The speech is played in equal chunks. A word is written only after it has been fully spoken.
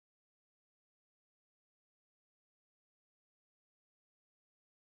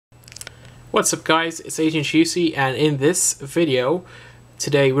What's up guys, it's Agent Juicy, and in this video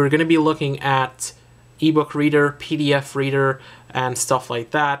today we're going to be looking at ebook reader, PDF reader, and stuff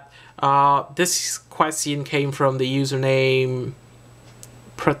like that. This question came from the username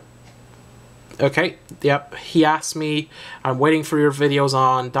he asked me, I'm waiting for your videos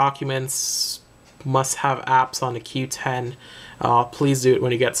on documents, must have apps on the Q10. Please do it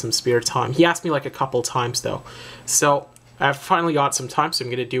when you get some spare time. He asked me like a couple times though, so I've finally got some time, so I'm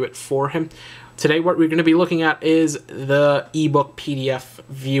going to do it for him. Today what we're going to be looking at is the ebook PDF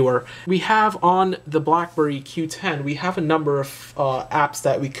viewer. We have on the Blackberry Q10, we have a number of apps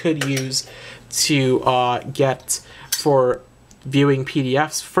that we could use to get for viewing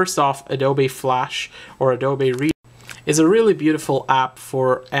PDFs. First off, Adobe Flash or Adobe Reader is a really beautiful app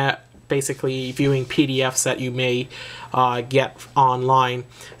for basically viewing PDFs that you may get online.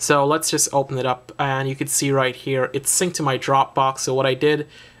 So let's just open it up, and you can see right here it's synced to my Dropbox. So what I did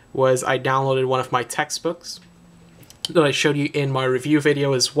was I downloaded one of my textbooks that I showed you in my review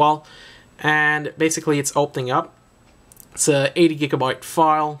video as well, and basically it's opening up. It's a 80 gigabyte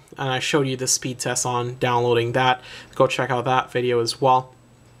file, and I showed you the speed test on downloading that. Go check out that video as well.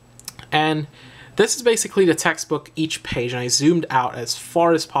 And this is basically the textbook, each page, and I zoomed out as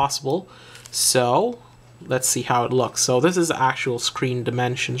far as possible. So let's see how it looks. So this is the actual screen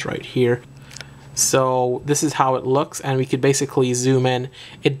dimensions right here. So this is how it looks, and we could basically zoom in.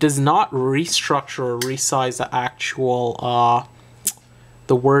 It does not restructure or resize the actual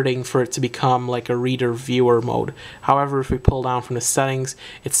the wording for it to become like a reader viewer mode. However, if we pull down from the settings,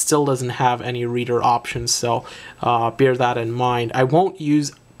 it still doesn't have any reader options, so bear that in mind. I won't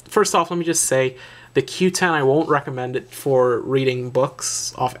use, first off, let me just say, the Q10, I won't recommend it for reading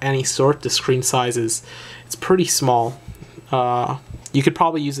books of any sort. The screen size it's pretty small. You could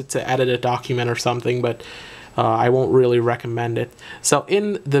probably use it to edit a document or something, but I won't really recommend it. So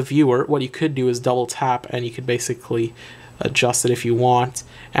in the viewer, what you could do is double tap, and you could basically adjust it if you want.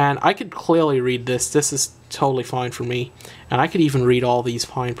 And I could clearly read this. This is totally fine for me. And I could even read all these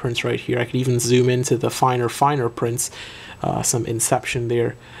fine prints right here. I could even zoom into the finer prints, some inception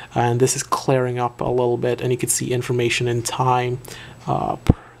there. And this is clearing up a little bit, and you can see information in time,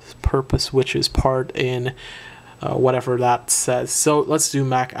 purpose, which is part in whatever that says. So let's zoom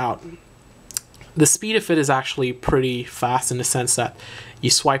back out. The speed of it is actually pretty fast in the sense that you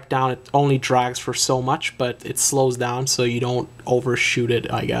swipe down, it only drags for so much, but it slows down so you don't overshoot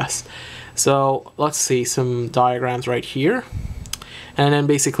it, I guess. So let's see some diagrams right here, and then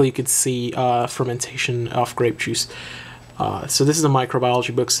basically you could see fermentation of grape juice. So this is a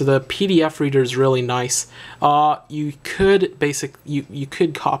microbiology book. So the PDF reader is really nice. You could you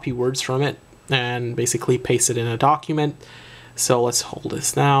could copy words from it and basically paste it in a document. So let's hold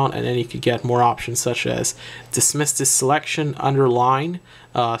this down, and then you could get more options such as dismiss this selection, underline,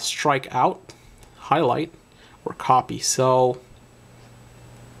 strike out, highlight, or copy. So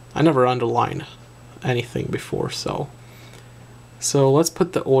I never underlined anything before, so let's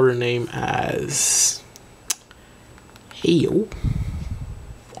put the order name as Heyo.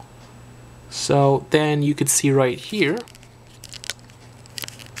 So then you could see right here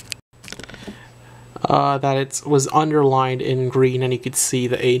that it was underlined in green, and you could see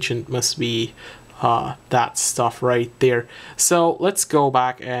the agent must be that stuff right there. So let's go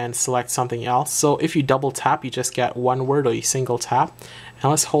back and select something else. So if you double tap, you just get one word, or you single tap. And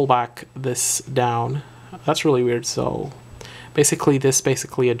let's hold back this down. That's really weird. So basically this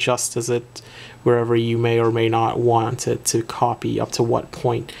adjusts it wherever you may or may not want it to copy up to what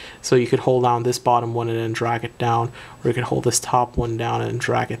point. So you could hold down this bottom one and then drag it down, or you could hold this top one down and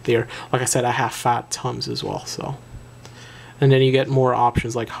drag it there. Like I said, I have fat thumbs as well, so. And then you get more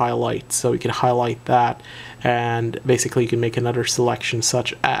options like highlight, so you can highlight that, and basically you can make another selection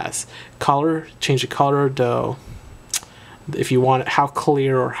such as color, change the color, if you want it, how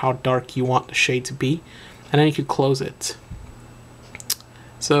clear or how dark you want the shade to be, and then you could close it.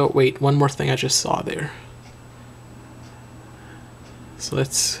 So wait, one more thing I just saw there. So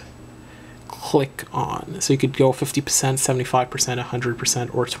let's click on, so you could go 50%, 75%,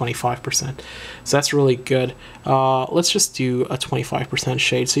 100%, or 25%. So that's really good. Let's just do a 25%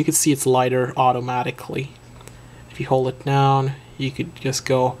 shade, so you can see it's lighter automatically. If you hold it down, you could just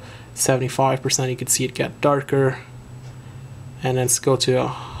go 75%, you could see it get darker. And then let's go to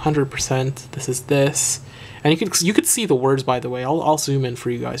 100%, this is this. And you could see the words, by the way. I'll zoom in for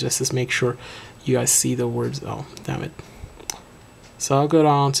you guys just to make sure you guys see the words. Oh, damn it. So I'll go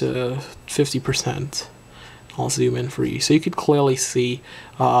down to 50%. I'll zoom in for you so you could clearly see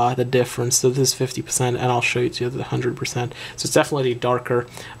the difference. So this is 50%, and I'll show you to the 100%. So it's definitely darker.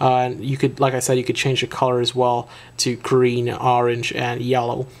 And you could, like I said, you could change the color as well to green, orange, and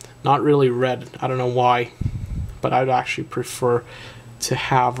yellow. Not really red. I don't know why, but I'd actually prefer to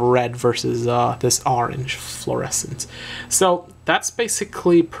have red versus this orange fluorescent. So that's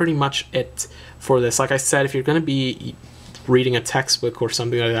basically pretty much it for this. Like I said, if you're going to be reading a textbook or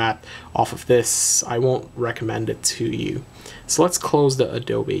something like that off of this, I won't recommend it to you. So let's close the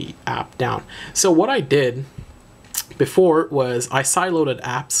Adobe app down. So what I did before was I sideloaded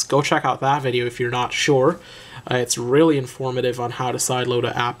apps. Go check out that video if you're not sure. It's really informative on how to sideload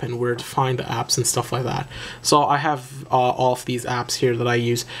an app and where to find the apps and stuff like that. So I have all of these apps here that I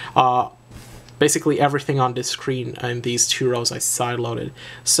use. Basically everything on this screen and these two rows I sideloaded.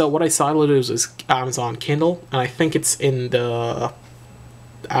 So what I sideloaded was Amazon Kindle, and I think it's in the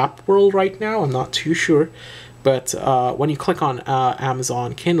app world right now. I'm not too sure. But when you click on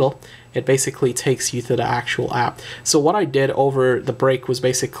Amazon Kindle, it basically takes you to the actual app. So what I did over the break was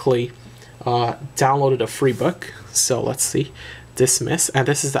basically downloaded a free book. So let's see, dismiss, and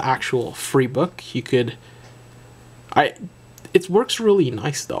this is the actual free book. You could, it works really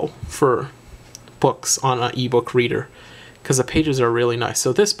nice though for books on an ebook reader because the pages are really nice.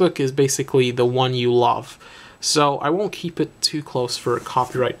 So this book is basically the one you love. So I won't keep it too close for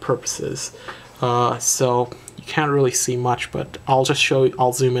copyright purposes. So you can't really see much, but I'll just show you,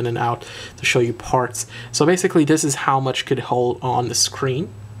 I'll zoom in and out to show you parts. So basically this is how much could hold on the screen.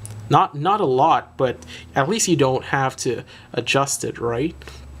 Not a lot, but at least you don't have to adjust it, right?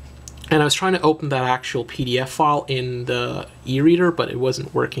 And I was trying to open that actual PDF file in the e-reader, but it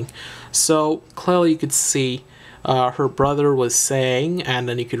wasn't working. So clearly you could see her brother was saying, and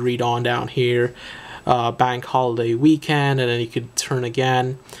then you could read on down here, bank holiday weekend, and then you could turn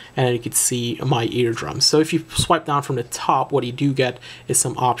again, and then you could see my eardrums. So if you swipe down from the top, what you do get is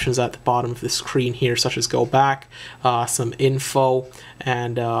some options at the bottom of the screen here, such as go back, some info,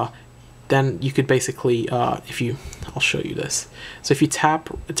 and then you could basically, I'll show you this. So if you tap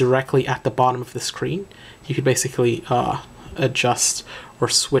directly at the bottom of the screen, you could basically adjust or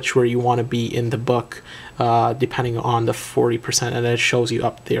switch where you want to be in the book, depending on the 40%, and then it shows you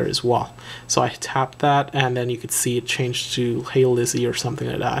up there as well. So I tapped that, and then you could see it changed to Hey Lizzie or something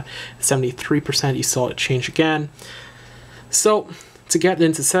like that. 73%, you saw it change again. So to get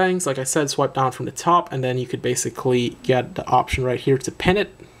into settings, like I said, swipe down from the top, and then you could basically get the option right here to pin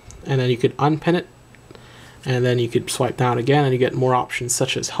it, and then you could unpin it, and then you could swipe down again, and you get more options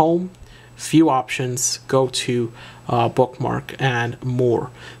such as home, few options, go to, bookmark, and more.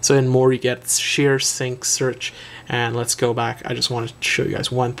 So in more you get share, sync, search, and let's go back. I just want to show you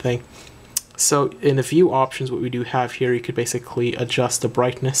guys one thing. So in the view options, what we do have here, you could basically adjust the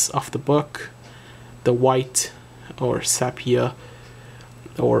brightness of the book, the white or sepia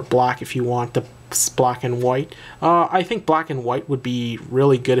or black if you want the black and white. I think black and white would be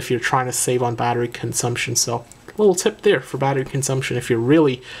really good if you're trying to save on battery consumption. So a little tip there for battery consumption if you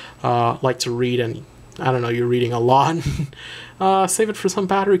really like to read and I don't know, you're reading a lot. Save it for some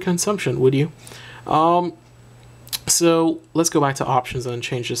battery consumption, would you? So let's go back to options and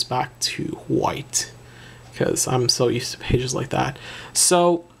change this back to white because I'm so used to pages like that.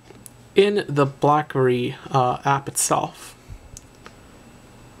 So in the Blackberry app itself,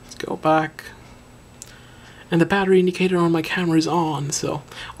 let's go back. And the battery indicator on my camera is on. So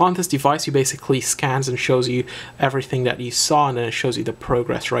on this device, you basically scans and shows you everything that you saw, and then it shows you the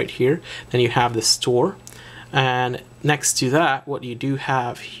progress right here. Then you have the store, and next to that, what you do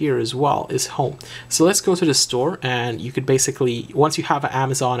have here as well is home. So let's go to the store, and you could basically, once you have an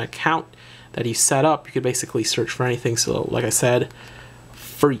Amazon account that you set up, you could basically search for anything. So like I said,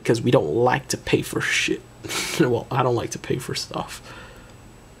 free, because we don't like to pay for shit. Well, I don't like to pay for stuff.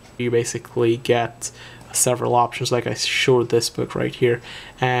 You basically get several options, like I showed this book right here,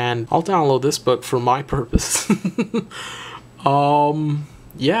 and I'll download this book for my purpose.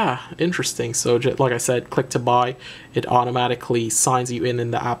 Yeah, interesting. So like I said, click to buy, it automatically signs you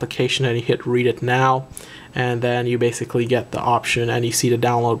in the application, and you hit read it now, and then you basically get the option, and you see the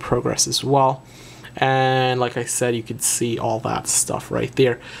download progress as well. And like I said, you could see all that stuff right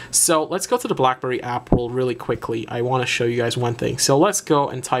there. So let's go to the Blackberry app world really quickly. I want to show you guys one thing. So let's go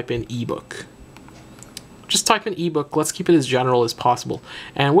and type in ebook. Just type in ebook. Let's keep it as general as possible.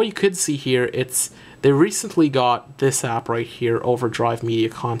 And what you could see here, they recently got this app right here, Overdrive Media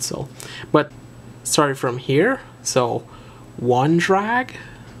Console. But starting from here, so 1 drag,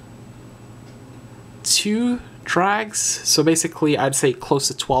 2 drags. So basically, I'd say close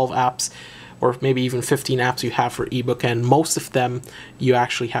to 12 apps or maybe even 15 apps you have for ebook, and most of them you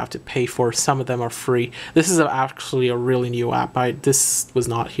actually have to pay for. Some of them are free. This is actually a really new app. This was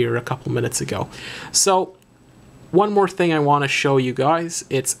not here a couple minutes ago. So one more thing I want to show you guys.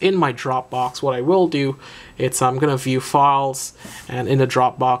 It's in my Dropbox. What I will do, I'm going to view files, and in the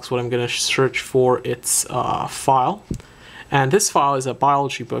Dropbox what I'm going to search for, it's file. And this file is a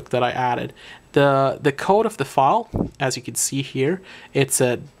biology book that I added. The code of the file, as you can see here, it's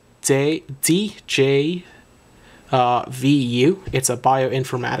a DJVU. It's a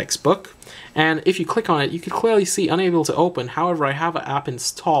bioinformatics book. And if you click on it, you can clearly see unable to open. However, I have an app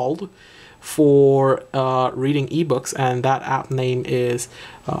installed for reading ebooks, and that app name is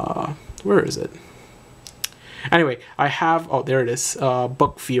where is it? Anyway, I have, oh, there it is,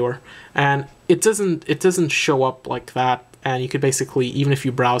 book viewer, and it doesn't show up like that. And you could basically, even if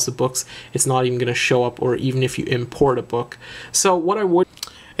you browse the books, it's not even going to show up, or even if you import a book. So what I would...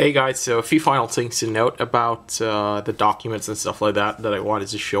 Hey guys, so a few final things to note about the documents and stuff like that I wanted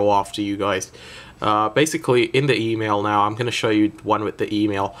to show off to you guys. Basically, in the email now, I'm going to show you one with the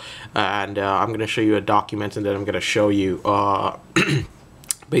email, and I'm going to show you a document, and then I'm going to show you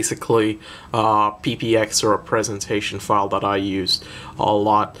basically PPX, or a presentation file that I used a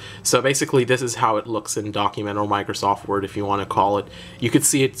lot. So basically this is how it looks in document, or Microsoft Word if you want to call it. You can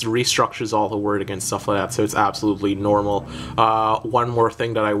see it restructures all the wording and stuff like that, so it's absolutely normal. One more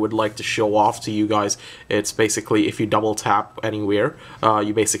thing that I would like to show off to you guys, it's basically if you double tap anywhere,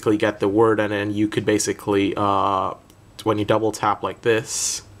 you basically get the word, and then you could basically when you double tap like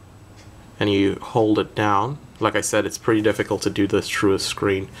this and you hold it down, like I said, it's pretty difficult to do this through a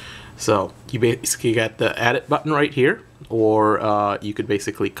screen. So you basically get the edit button right here, or you could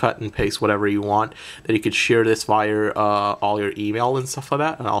basically cut and paste whatever you want. Then you could share this via all your email and stuff like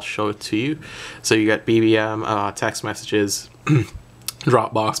that, and I'll show it to you. So you get BBM, text messages,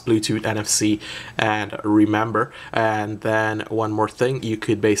 Dropbox, Bluetooth, NFC, and Remember. And then one more thing, you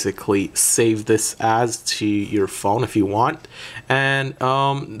could basically save this as to your phone if you want. And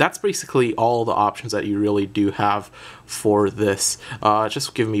that's basically all the options that you really do have for this.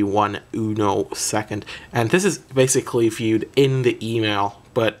 Just give me one second. And this is basically viewed in the email.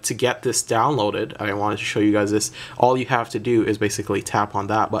 But to get this downloaded, I wanted to show you guys this, all you have to do is basically tap on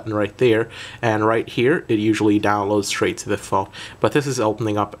that button right there, and right here it usually downloads straight to the phone. But this is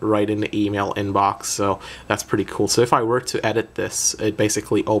opening up right in the email inbox, so that's pretty cool. So if I were to edit this, it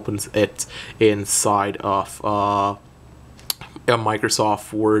basically opens it inside of a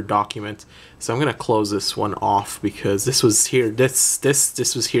Microsoft Word document. So I'm gonna close this one off because this was here. This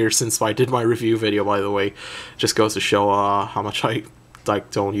was here since I did my review video, by the way. Just goes to show how much I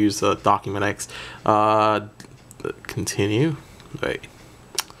don't use the Document X. Continue. Wait.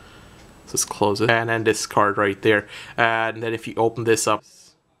 Let's close it, and then discard right there. And then if you open this up,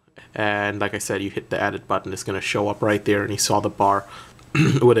 and like I said, you hit the edit button, it's gonna show up right there, and you saw the bar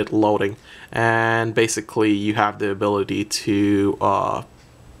with it loading. And basically, you have the ability to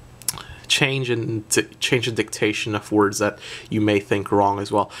change the dictation of words that you may think wrong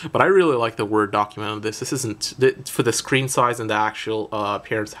as well. But I really like the Word document on this. This isn't for the screen size and the actual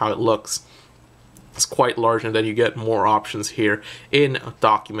appearance, how it looks. It's quite large, and then you get more options here in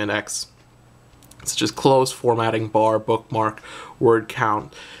Document X, such as close, formatting bar, bookmark, word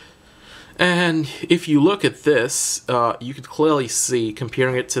count. And if you look at this, you could clearly see,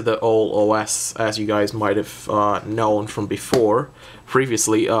 comparing it to the old OS, as you guys might have known from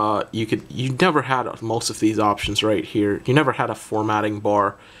previously, you never had most of these options right here. You never had a formatting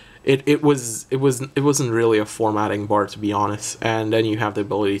bar. It wasn't really a formatting bar, to be honest. And then you have the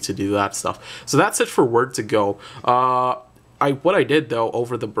ability to do that stuff. So that's it for Word to Go. What I did though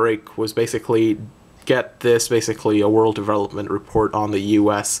over the break was basically get this, basically a world development report on the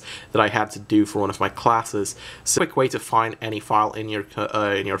US that I had to do for one of my classes. So a quick way to find any file in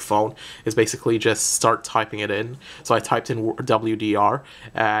your phone is basically just start typing it in. So I typed in WDR,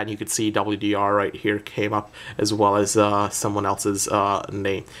 and you could see WDR right here came up, as well as someone else's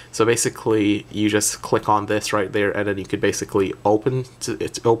name. So basically you just click on this right there, and then you could basically open in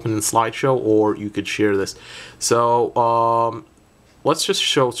Slideshow, or you could share this. So let's just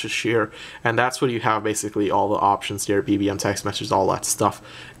show to share, and that's what you have, basically all the options here, BBM, text messages, all that stuff,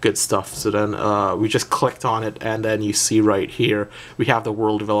 good stuff. So then we just clicked on it, and then you see right here we have the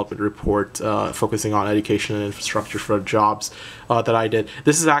World Development Report focusing on education and infrastructure for jobs that I did.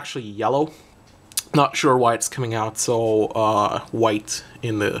 This is actually yellow. Not sure why it's coming out so white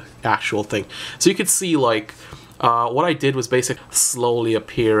in the actual thing. So you could see, like, what I did was basically slowly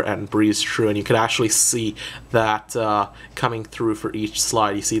appear and breeze through, and you could actually see that coming through for each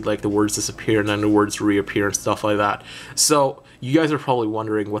slide. You see like the words disappear and then the words reappear and stuff like that. So you guys are probably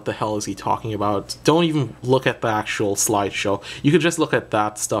wondering, what the hell is he talking about? Don't even look at the actual slideshow. You could just look at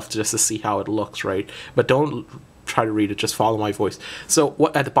that stuff just to see how it looks, right? But don't try to read it, just follow my voice. So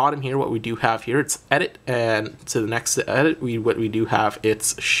what at the bottom here, what we do have here, it's edit, and to the next edit, what we do have,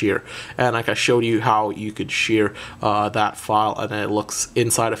 it's shear. And like I showed you how you could shear that file, and then it looks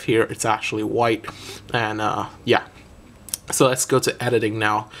inside of here, it's actually white. And yeah. So let's go to editing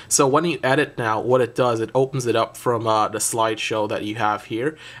now. So when you edit now, what it does, it opens it up from the slideshow that you have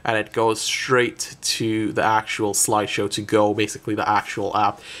here, and it goes straight to the actual Slideshow to go, basically the actual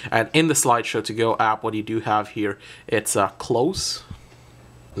app. And in the Slideshow to go app, what you do have here, it's close.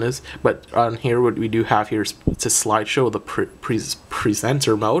 But on here, what we do have here is to Slideshow, the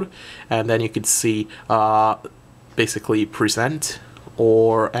presenter mode, and then you could see basically present.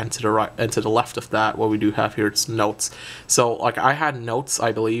 And to the right and to the left of that, what we do have here, it's notes. So like I had notes,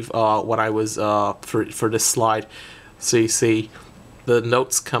 I believe, when I was for this slide. So you see the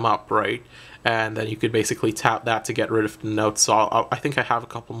notes come up, right? And then you could basically tap that to get rid of the notes. So I think I have a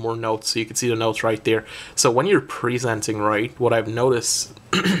couple more notes, so you can see the notes right there. So when you're presenting, right, what I've noticed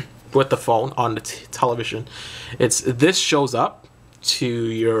with the phone on the television, it's this shows up to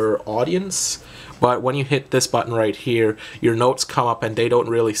your audience. But when you hit this button right here, your notes come up and they don't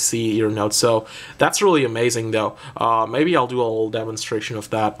really see your notes. So that's really amazing though. Maybe I'll do a little demonstration of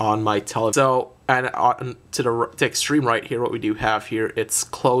that on my television. So, and to the extreme right here, what we do have here, it's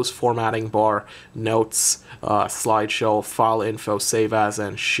close, formatting bar, notes, slideshow, file info, save as,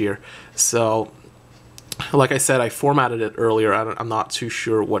 and shear. So like I said, I formatted it earlier. I'm not too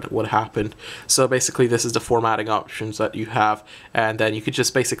sure what happened. So basically, this is the formatting options that you have, and then you could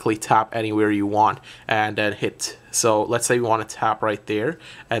just basically tap anywhere you want and then hit. So let's say we want to tap right there,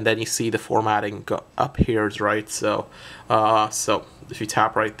 and then you see the formatting up here, right? So so if you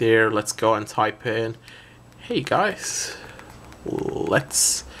tap right there, let's go and type in, hey guys,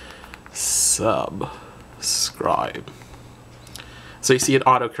 let's subscribe. So you see it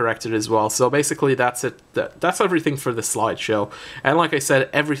auto-corrected as well. So basically that's it. That's everything for the slideshow. And like I said,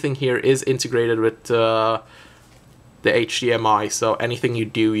 everything here is integrated with the HDMI. So anything you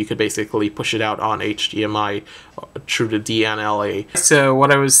do, you could basically push it out on HDMI through the DNLA. So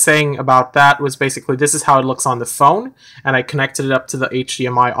what I was saying about that was basically this is how it looks on the phone. And I connected it up to the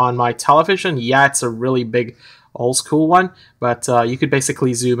HDMI on my television. Yeah, it's a really big old school one. But you could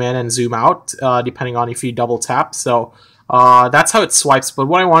basically zoom in and zoom out depending on if you double tap. So that's how it swipes. But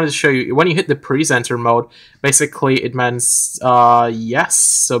what I wanted to show you, when you hit the presenter mode, basically it means yes,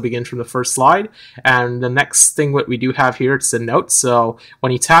 so begin from the first slide. And the next thing what we do have here, it's the notes. So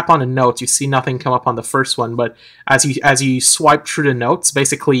when you tap on a note, you see nothing come up on the first one, but as you swipe through the notes,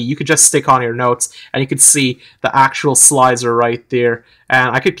 basically you could just stick on your notes and you could see the actual slides are right there.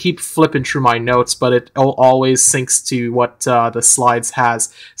 And I could keep flipping through my notes, but it always syncs to what the slides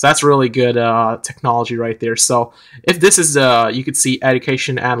has. So that's really good technology right there. So if this is, you could see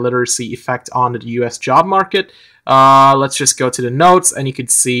education and literacy effect on the US job market. Let's just go to the notes, and you can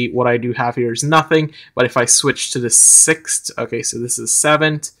see what I do have here is nothing. But if I switch to the 6th, okay, so this is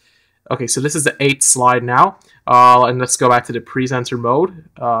 7th. Okay, so this is the 8th slide now. And let's go back to the presenter mode.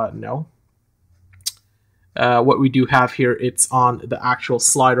 No. What we do have here, it's on the actual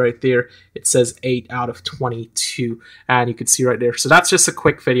slide right there. It says 8 out of 22, and you can see right there. So that's just a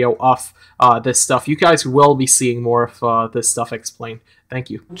quick video of this stuff. You guys will be seeing more of this stuff explained. Thank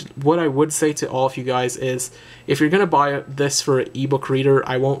you. What I would say to all of you guys is, if you're going to buy this for an ebook reader,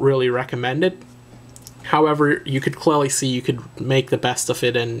 I won't really recommend it. However, you could clearly see you could make the best of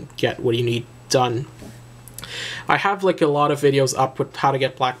it and get what you need done. I have like a lot of videos up with how to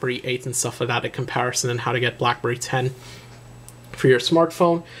get Blackberry 8 and stuff like that, a comparison, and how to get Blackberry 10 for your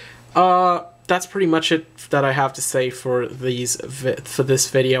smartphone. That's pretty much it that I have to say for this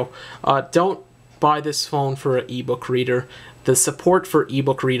video. Don't buy this phone for an ebook reader. The support for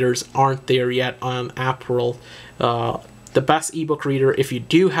ebook readers aren't there yet on App World. The best ebook reader, if you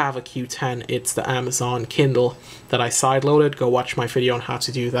do have a Q10, it's the Amazon Kindle that I sideloaded. Go watch my video on how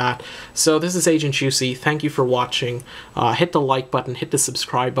to do that. So this is Agent Juicy. Thank you for watching. Hit the like button, hit the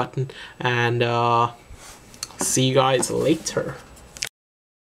subscribe button, and see you guys later.